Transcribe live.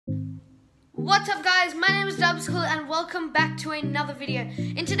What's up guys, my name is Dubschool and welcome back to another video.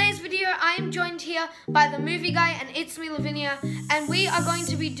 In today's video I am joined here by the movie guy and It's Me Lavinia, and we are going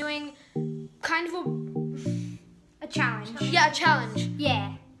to be doing kind of a challenge. Yeah, a challenge.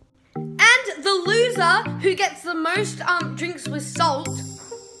 Yeah. And the loser who gets the most drinks with salt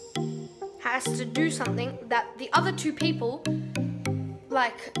has to do something that the other two people,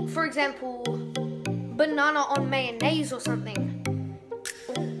 like for example, banana on mayonnaise or something.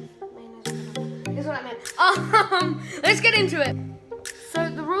 Is what I meant. Let's get into it. So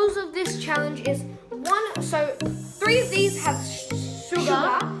the rules of this challenge is three of these have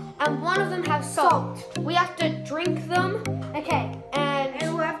sugar and one of them has salt. We have to drink them. Okay. And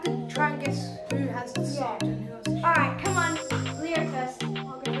we'll have to try and guess who has the salt and who has the sugar. Alright, come on. Leo first.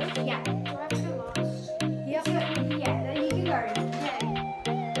 I'll go first. Yeah. do I have to go last? Yep. Yeah, then you can go. Okay.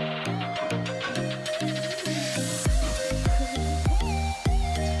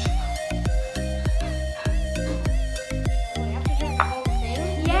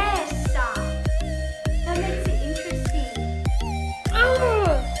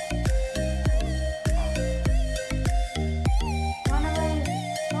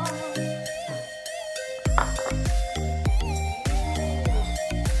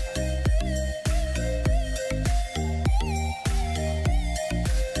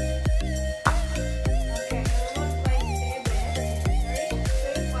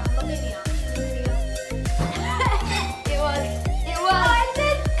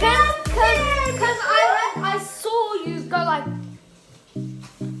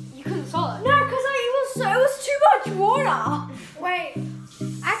 Wait,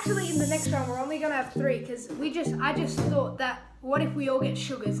 actually in the next round we're only gonna have three because I just thought that what if we all get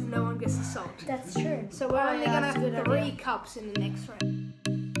sugars and no one gets the salt? That's true. So we're only gonna have three cups in the next round.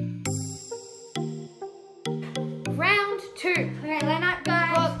 Round 2. Okay, Leonard,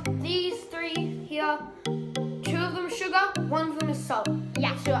 guys. Got these three here. 2 of them sugar, 1 of them is salt.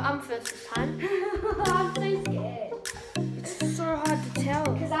 Yeah. So I'm first this time. I'm so scared. It's so hard to tell.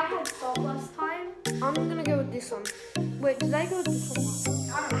 Because I had salt last time. I'm gonna go with this one. Wait, did I go with this one?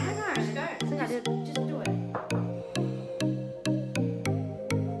 I don't know. Just go. I think I did. Just do it.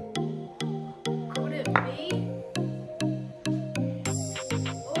 Could it be?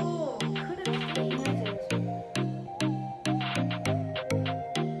 Oh, could it be? That's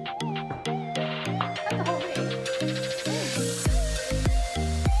the whole thing.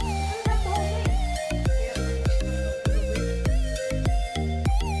 That's the whole thing.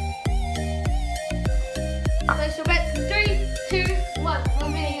 Place your bets in 3, 2, 1.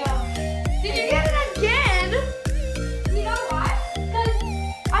 Lavinia. Did you get it again? You know why? Because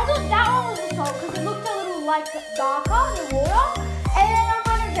I thought that one was the salt because it looked a little like darker than water. And then I'm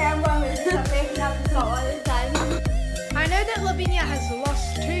like, okay, I'm going with this. I'm making up the salt all this time. I know that Lavinia has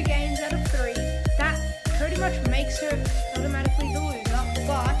lost 2 games out of 3. That pretty much makes her automatically the loser,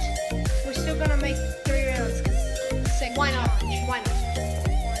 but we're still gonna make 3 rounds because Why not? Why not?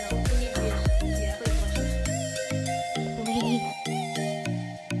 We need to use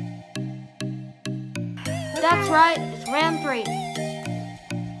That's right, it's round 3.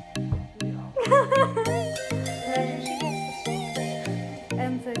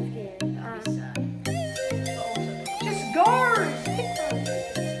 I'm so scared. Just go!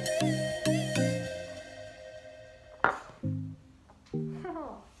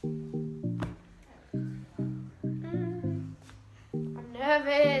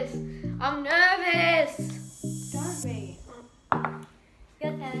 I'm nervous. Don't be.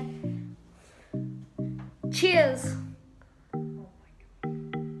 Your turn. Cheers.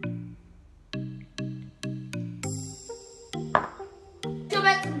 Two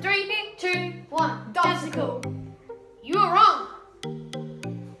bets in 3, 2, 1. Dubsicle. You were wrong.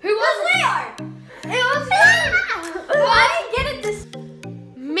 Who was Leo! It was me. I didn't get it this.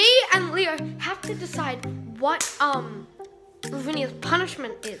 Me and Leo have to decide what Lavinia's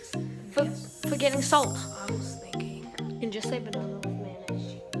punishment is for getting salt. I was thinking. You can just say banana with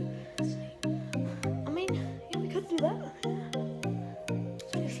mayonnaise. I mean, yeah, we could do that.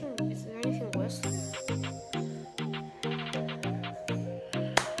 Is there anything worse?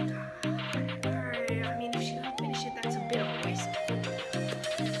 I mean, if she don't finish it, that's a bit of a waste.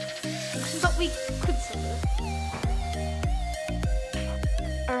 But we could sell it.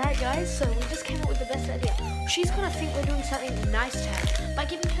 Alright guys, so we just came up with the best idea. She's gonna think we're doing something nice to her by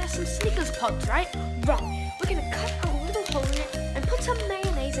giving her some Snickers pods, right? Wrong. We're gonna cut a little hole in it and put some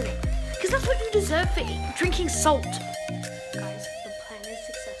mayonnaise in it. Because that's what you deserve for drinking salt. Guys, the plan is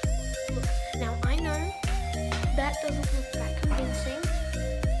successful. Look, now I know that doesn't look that convincing,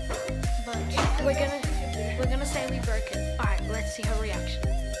 but we're gonna say we broke it. Alright, let's see her reaction.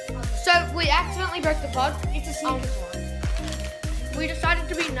 So we accidentally broke the pod. It's a Snickers one. We decided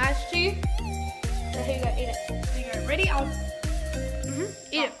to be nice to you. So here you go, eat it. There you go. Ready? I'll.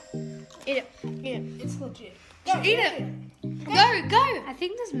 Eat it. Eat it. Eat it. It's legit. Just eat it. Go. I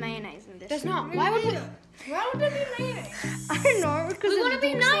think there's mayonnaise in this. There's not. Why would we? Why would there be mayonnaise? I don't know because We want to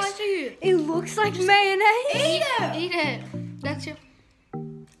be nice to you. It looks like mayonnaise. Eat it. Eat it. That's your.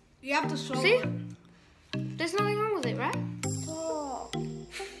 You have to swallow See? it. There's nothing wrong with it, right? Oh.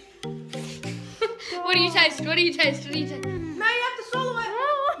 What do you taste? What do you taste? No, you have to swallow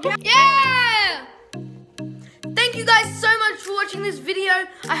it. Yeah! Thank you guys so much for watching this video.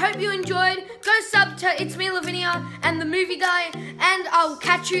 I hope you enjoyed. Go sub to It's Me Lavinia and the Movie Guy, and I'll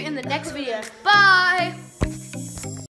catch you in the next video. Bye!